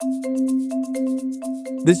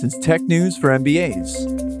This is Tech News for MBAs.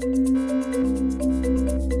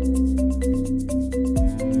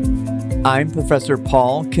 I'm Professor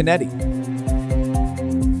Paul Canetti.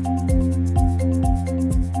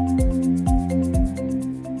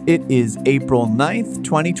 It is April 9th,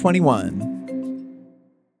 2021.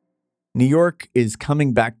 New York is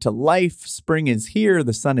coming back to life. Spring is here.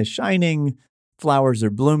 The sun is shining. Flowers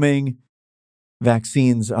are blooming.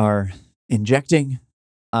 Vaccines are injecting.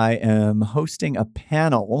 I am hosting a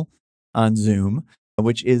panel on Zoom,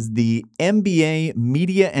 which is the MBA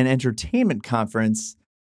Media and Entertainment Conference,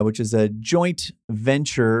 which is a joint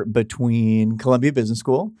venture between Columbia Business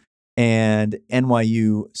School and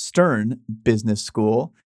NYU Stern Business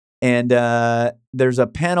School. And there's a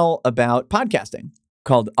panel about podcasting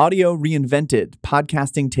called Audio Reinvented.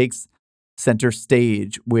 Podcasting Takes Center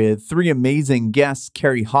Stage with three amazing guests.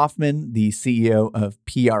 Carrie Hoffman, the CEO of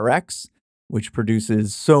PRX, which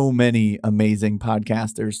produces so many amazing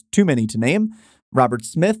podcasts. There's too many to name. Robert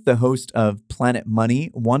Smith, the host of Planet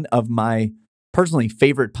Money, one of my personally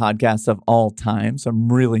favorite podcasts of all time. So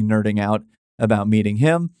I'm really nerding out about meeting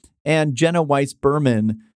him. And Jenna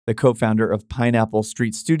Weiss-Berman, the co-founder of Pineapple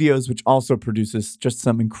Street Studios, which also produces just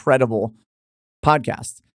some incredible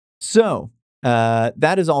podcasts. So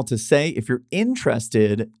that is all to say. If you're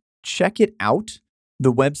interested, check it out.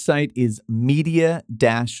 The website is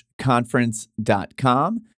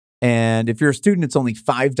media-conference.com. And if you're a student, it's only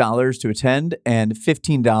 $5 to attend and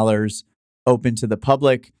 $15 open to the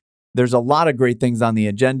public. There's a lot of great things on the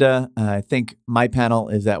agenda. I think my panel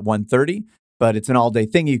is at 1:30, but it's an all-day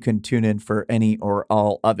thing. You can tune in for any or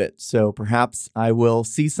all of it. So perhaps I will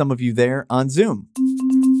see some of you there on Zoom.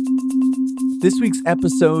 This week's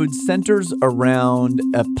episode centers around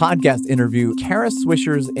a podcast interview. Kara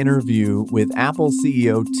Swisher's interview with Apple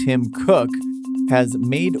CEO Tim Cook has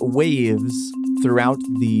made waves throughout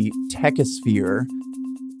the techosphere.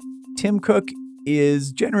 Tim Cook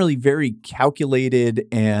is generally very calculated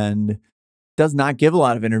and does not give a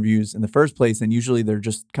lot of interviews in the first place, and usually they're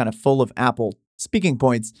just kind of full of Apple speaking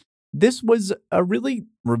points. This was a really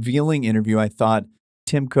revealing interview, I thought.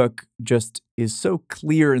 Tim Cook just is so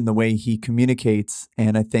clear in the way he communicates,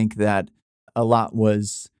 and I think that a lot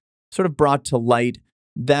was sort of brought to light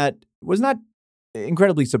that was not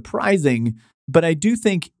incredibly surprising, but I do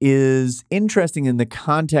think is interesting in the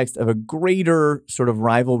context of a greater sort of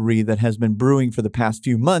rivalry that has been brewing for the past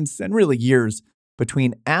few months and really years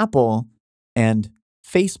between Apple and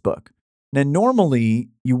Facebook. Now, normally,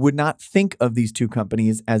 you would not think of these two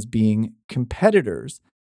companies as being competitors.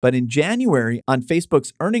 But in January, on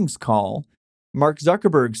Facebook's earnings call, Mark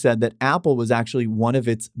Zuckerberg said that Apple was actually one of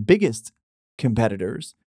its biggest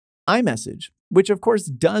competitors. iMessage, which of course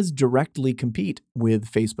does directly compete with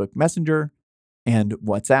Facebook Messenger and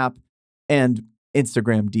WhatsApp and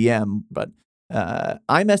Instagram DM. But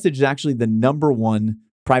iMessage is actually the number one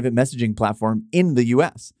private messaging platform in the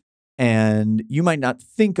US. And you might not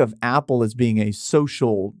think of Apple as being a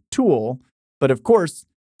social tool, but of course,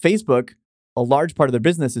 Facebook, a large part of their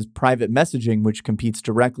business is private messaging, which competes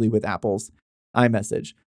directly with Apple's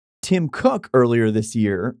iMessage. Tim Cook earlier this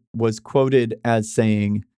year was quoted as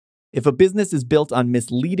saying, "If a business is built on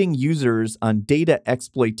misleading users, on data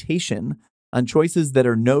exploitation, on choices that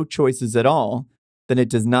are no choices at all, then it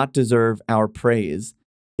does not deserve our praise.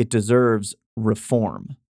 It deserves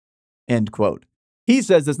reform." End quote. He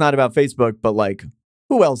says it's not about Facebook, but like,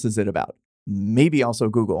 who else is it about? Maybe also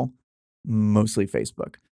Google, mostly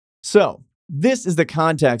Facebook. So this is the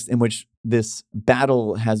context in which this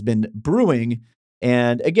battle has been brewing.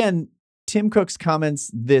 And again, Tim Cook's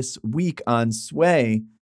comments this week on Sway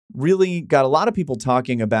really got a lot of people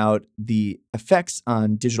talking about the effects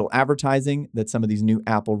on digital advertising that some of these new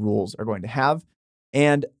Apple rules are going to have.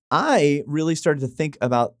 And I really started to think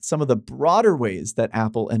about some of the broader ways that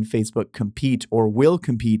Apple and Facebook compete or will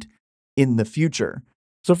compete in the future.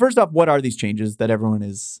 So first off, what are these changes that everyone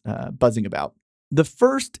is buzzing about? The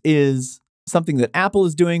first is something that Apple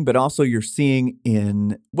is doing, but also you're seeing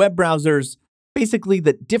in web browsers, basically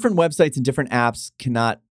that different websites and different apps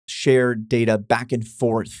cannot share data back and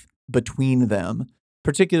forth between them,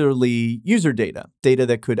 particularly user data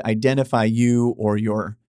that could identify you or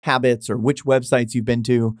your habits or which websites you've been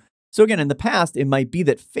to. So again, in the past, it might be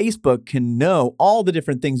that Facebook can know all the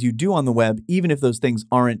different things you do on the web, even if those things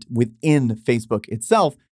aren't within Facebook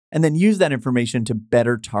itself, and then use that information to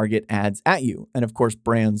better target ads at you. And of course,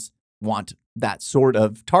 brands want that sort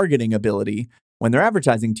of targeting ability. When they're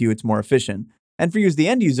advertising to you, it's more efficient. And for you as the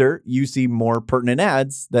end user, you see more pertinent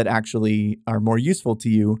ads that actually are more useful to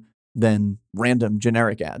you than random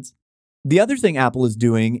generic ads. The other thing Apple is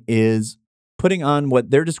doing is putting on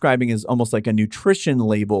what they're describing as almost like a nutrition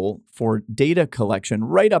label for data collection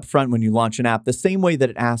right up front when you launch an app, the same way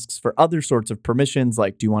that it asks for other sorts of permissions,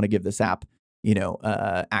 like do you want to give this app,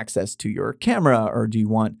 access to your camera, or do you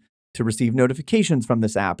want to receive notifications from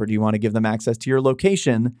this app, or do you want to give them access to your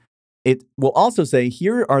location? It will also say,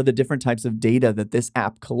 here are the different types of data that this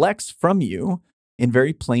app collects from you in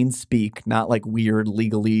very plain speak, not like weird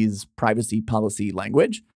legalese, privacy policy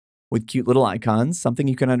language, with cute little icons, something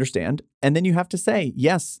you can understand. And then you have to say,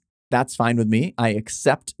 yes, that's fine with me. I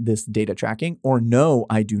accept this data tracking, or no,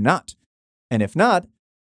 I do not. And if not,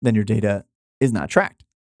 then your data is not tracked.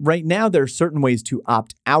 Right now, there are certain ways to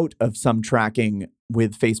opt out of some tracking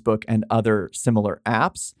with Facebook and other similar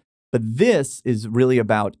apps, but this is really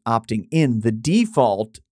about opting in. The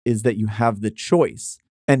default is that you have the choice,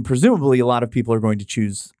 and presumably a lot of people are going to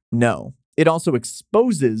choose no. It also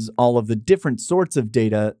exposes all of the different sorts of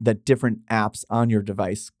data that different apps on your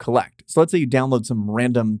device collect. So let's say you download some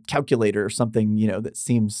random calculator or something, that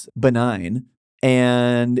seems benign,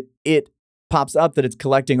 and it pops up that it's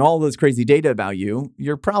collecting all this crazy data about you.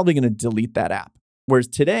 You're probably going to delete that app. Whereas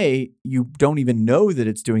today, you don't even know that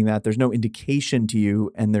it's doing that. There's no indication to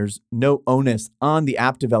you, and there's no onus on the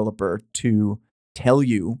app developer to tell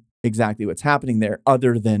you exactly what's happening there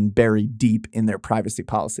other than buried deep in their privacy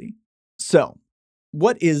policy. So,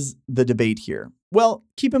 what is the debate here? Well,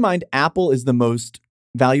 keep in mind, Apple is the most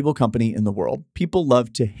valuable company in the world. People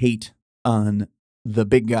love to hate on the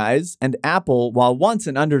big guys, and Apple, while once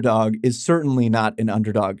an underdog, is certainly not an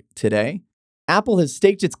underdog today. Apple has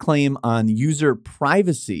staked its claim on user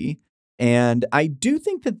privacy, and I do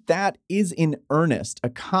think that that is in earnest.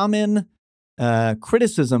 A common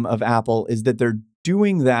criticism of Apple is that they're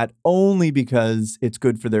doing that only because it's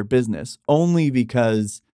good for their business, only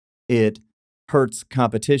because it hurts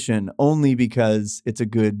competition, only because it's a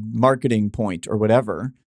good marketing point or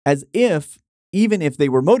whatever, as if even if they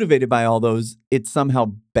were motivated by all those, it's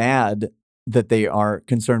somehow bad that they are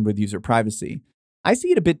concerned with user privacy. I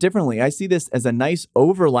see it a bit differently. I see this as a nice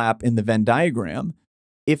overlap in the Venn diagram.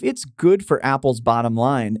 If it's good for Apple's bottom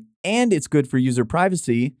line and it's good for user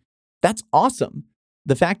privacy, that's awesome.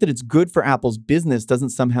 The fact that it's good for Apple's business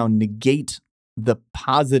doesn't somehow negate the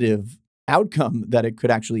positive outcome that it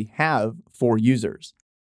could actually have for users.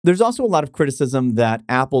 There's also a lot of criticism that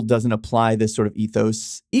Apple doesn't apply this sort of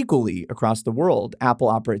ethos equally across the world. Apple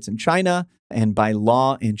operates in China, and by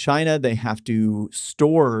law in China, they have to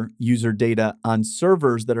store user data on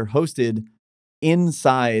servers that are hosted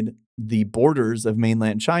inside the borders of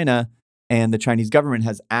mainland China, and the Chinese government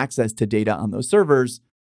has access to data on those servers.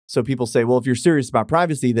 So people say, well, if you're serious about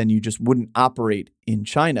privacy, then you just wouldn't operate in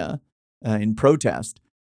China in protest.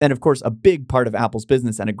 And of course, a big part of Apple's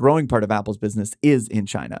business and a growing part of Apple's business is in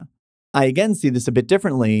China. I again see this a bit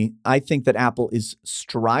differently. I think that Apple is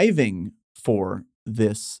striving for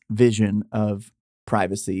this vision of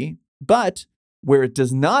privacy, but where it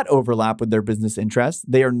does not overlap with their business interests,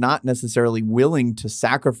 they are not necessarily willing to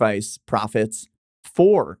sacrifice profits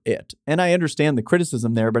for it. And I understand the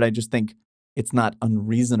criticism there, but I just think it's not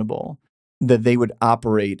unreasonable that they would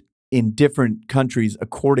operate in different countries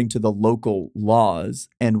according to the local laws.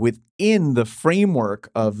 And within the framework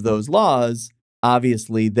of those laws,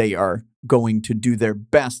 obviously they are going to do their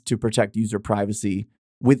best to protect user privacy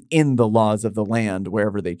within the laws of the land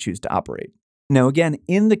wherever they choose to operate. Now, again,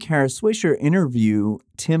 in the Kara Swisher interview,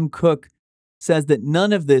 Tim Cook says that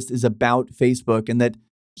none of this is about Facebook and that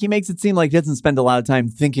he makes it seem like he doesn't spend a lot of time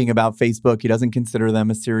thinking about Facebook. He doesn't consider them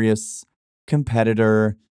a serious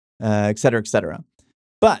competitor, et cetera, et cetera.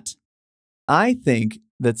 But I think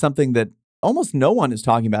that something that almost no one is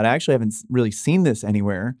talking about, I actually haven't really seen this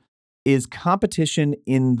anywhere, is competition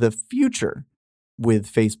in the future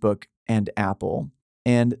with Facebook and Apple.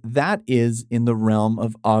 And that is in the realm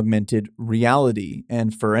of augmented reality.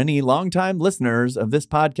 And for any longtime listeners of this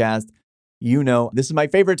podcast, you know this is my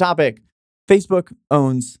favorite topic. Facebook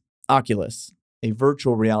owns Oculus, a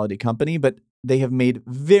virtual reality company, but they have made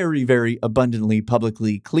very, very abundantly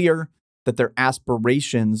publicly clear that their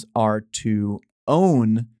aspirations are to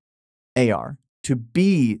own AR, to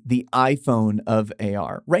be the iPhone of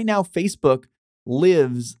AR. Right now, Facebook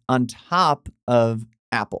lives on top of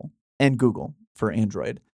Apple and Google for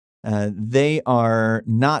Android. They are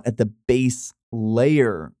not at the base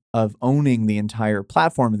layer of owning the entire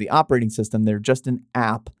platform of the operating system. They're just an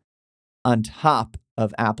app on top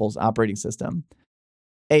of Apple's operating system.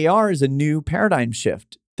 AR is a new paradigm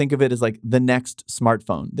shift. Think of it as like the next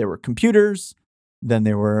smartphone. There were computers, then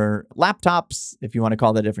there were laptops, if you want to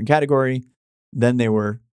call that a different category. Then there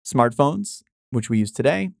were smartphones, which we use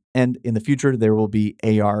today. And in the future, there will be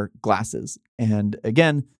AR glasses. And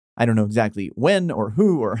again, I don't know exactly when or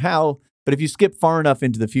who or how, But if you skip far enough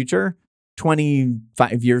into the future,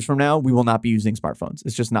 25 years from now, we will not be using smartphones.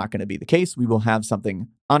 It's just not going to be the case. We will have something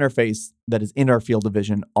on our face that is in our field of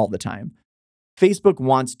vision all the time. Facebook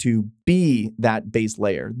wants to be that base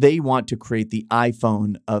layer. They want to create the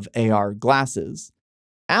iPhone of AR glasses.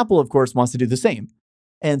 Apple, of course, wants to do the same.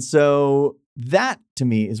 And so that, to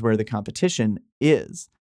me, is where the competition is.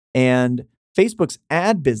 And Facebook's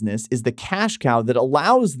ad business is the cash cow that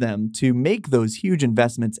allows them to make those huge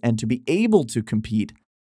investments and to be able to compete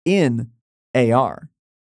in AR.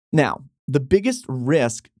 Now, the biggest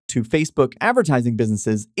risk to Facebook advertising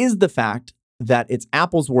businesses is the fact that it's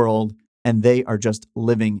Apple's world and they are just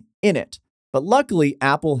living in it. But luckily,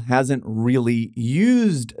 Apple hasn't really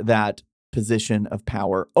used that position of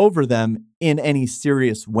power over them in any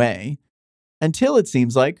serious way until it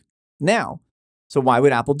seems like now. So why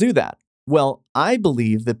would Apple do that? Well, I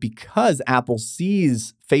believe that because Apple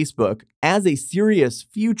sees Facebook as a serious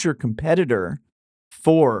future competitor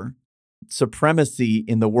for supremacy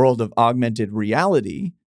in the world of augmented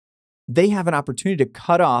reality, they have an opportunity to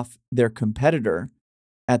cut off their competitor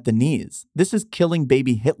at the knees. This is killing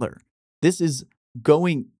baby Hitler. This is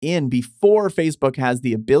going in before Facebook has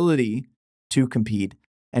the ability to compete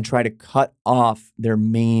and try to cut off their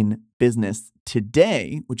main business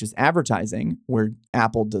today, which is advertising, where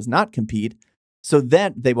Apple does not compete, so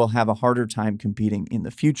that they will have a harder time competing in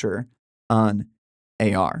the future on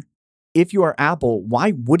AR. If you are Apple,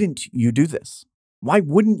 why wouldn't you do this? Why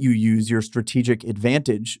wouldn't you use your strategic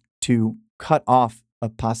advantage to cut off a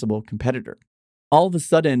possible competitor? All of a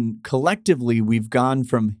sudden, collectively, we've gone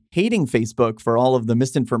from hating Facebook for all of the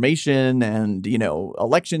misinformation and,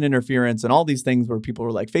 election interference and all these things where people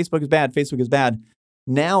were like, Facebook is bad, Facebook is bad.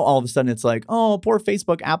 Now, all of a sudden, it's like, oh, poor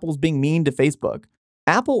Facebook, Apple's being mean to Facebook.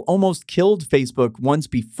 Apple almost killed Facebook once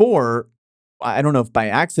before. I don't know if by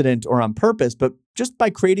accident or on purpose, but just by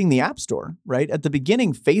creating the App Store, right? At the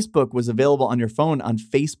beginning, Facebook was available on your phone on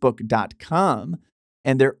Facebook.com,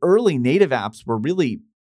 and their early native apps were really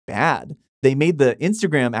bad. They made the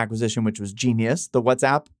Instagram acquisition, which was genius, the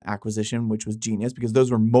WhatsApp acquisition, which was genius, because those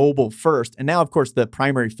were mobile first. And now, of course, the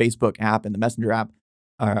primary Facebook app and the Messenger app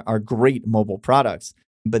are great mobile products,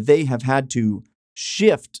 but they have had to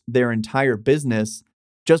shift their entire business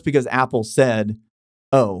just because Apple said,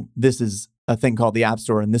 oh, this is a thing called the App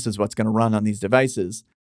Store, and this is what's going to run on these devices.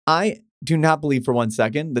 I do not believe for one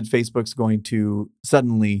second that Facebook's going to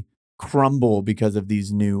suddenly crumble because of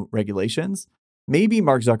these new regulations. Maybe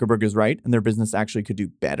Mark Zuckerberg is right, and their business actually could do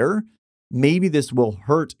better. Maybe this will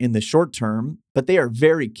hurt in the short term, but they are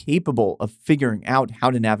very capable of figuring out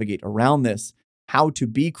how to navigate around this, how to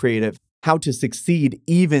be creative, how to succeed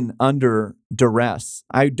even under duress.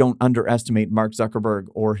 I don't underestimate Mark Zuckerberg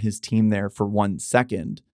or his team there for 1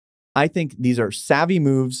 second. I think these are savvy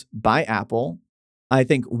moves by Apple. I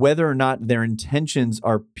think whether or not their intentions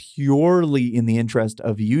are purely in the interest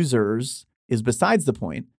of users is besides the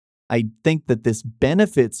point. I think that this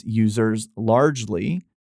benefits users largely,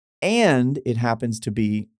 and it happens to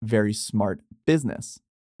be very smart business.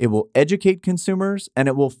 It will educate consumers, and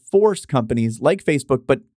it will force companies like Facebook,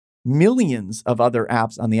 but millions of other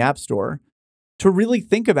apps on the App Store, to really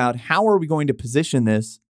think about how are we going to position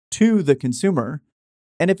this to the consumer.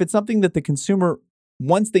 And if it's something that the consumer,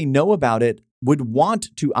 once they know about it, would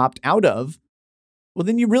want to opt out of, well,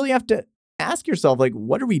 then you really have to ask yourself, like,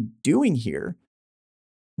 what are we doing here?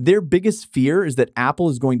 Their biggest fear is that Apple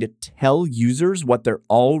is going to tell users what they're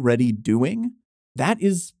already doing. That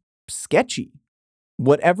is sketchy.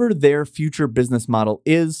 Whatever their future business model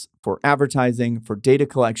is for advertising, for data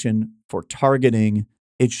collection, for targeting,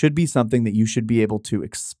 it should be something that you should be able to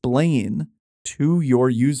explain to your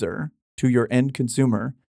user, to your end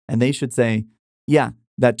consumer, and they should say, yeah,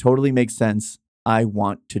 that totally makes sense. I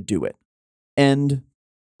want to do it. End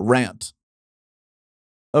rant.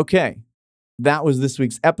 Okay, that was this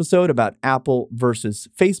week's episode about Apple versus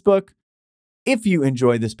Facebook. If you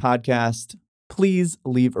enjoy this podcast, please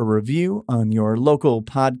leave a review on your local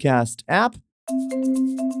podcast app.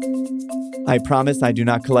 I promise I do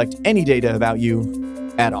not collect any data about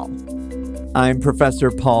you at all. I'm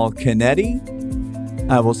Professor Paul Canetti.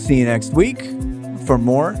 I will see you next week for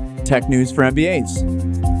more tech news for MBAs.